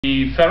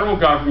the federal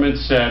government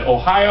said,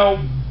 Ohio,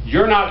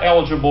 you're not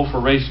eligible for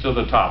Race to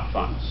the Top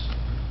funds.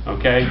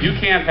 Okay? You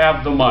can't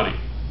have the money.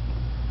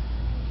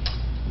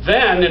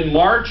 Then, in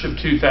March of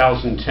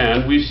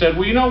 2010, we said,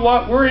 well, you know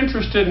what? We're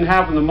interested in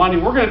having the money.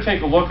 We're going to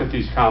take a look at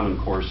these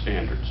Common Core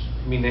standards.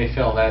 I mean, they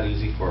fell that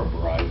easy for a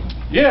bribe.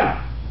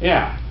 Yeah,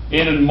 yeah.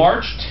 And in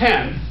May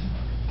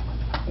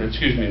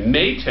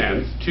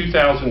 10th,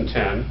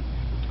 2010,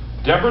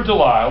 Deborah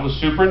Delisle, the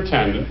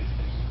superintendent,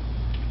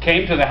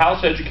 came to the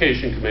House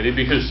Education Committee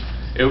because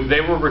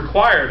they were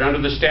required under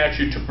the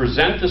statute to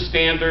present the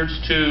standards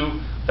to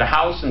the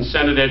House and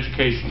Senate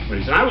Education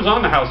Committees. And I was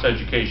on the House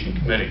Education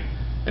Committee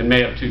in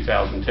May of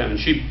 2010. And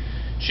she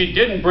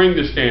didn't bring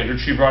the standards.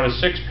 She brought a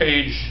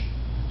 6-page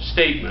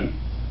statement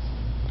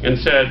and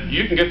said,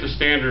 you can get the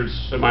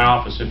standards at my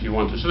office if you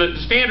want to. So the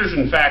standards,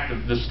 in fact,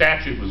 the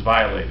statute was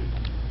violated.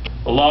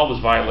 The law was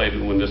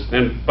violated when this,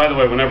 and by the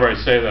way, whenever I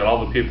say that,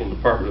 all the people in the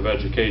Department of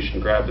Education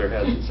grab their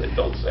heads and say,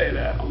 don't say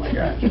that, oh my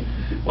gosh.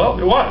 Well,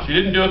 it was. You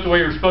didn't do it the way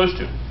you were supposed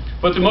to.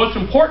 But the most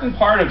important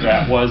part of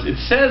that was, it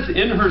says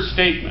in her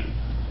statement,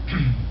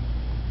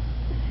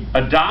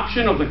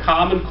 adoption of the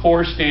Common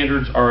Core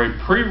standards are a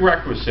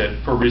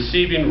prerequisite for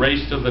receiving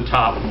Race to the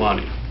Top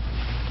money.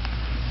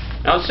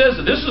 Now it says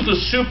that this is the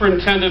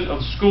superintendent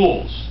of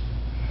schools,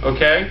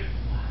 okay?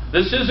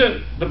 This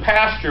isn't the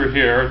pastor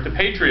here at the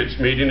Patriots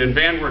meeting in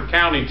Van Wert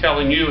County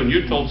telling you and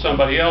you told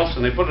somebody else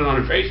and they put it on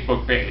a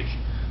Facebook page.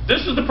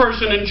 This is the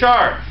person in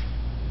charge.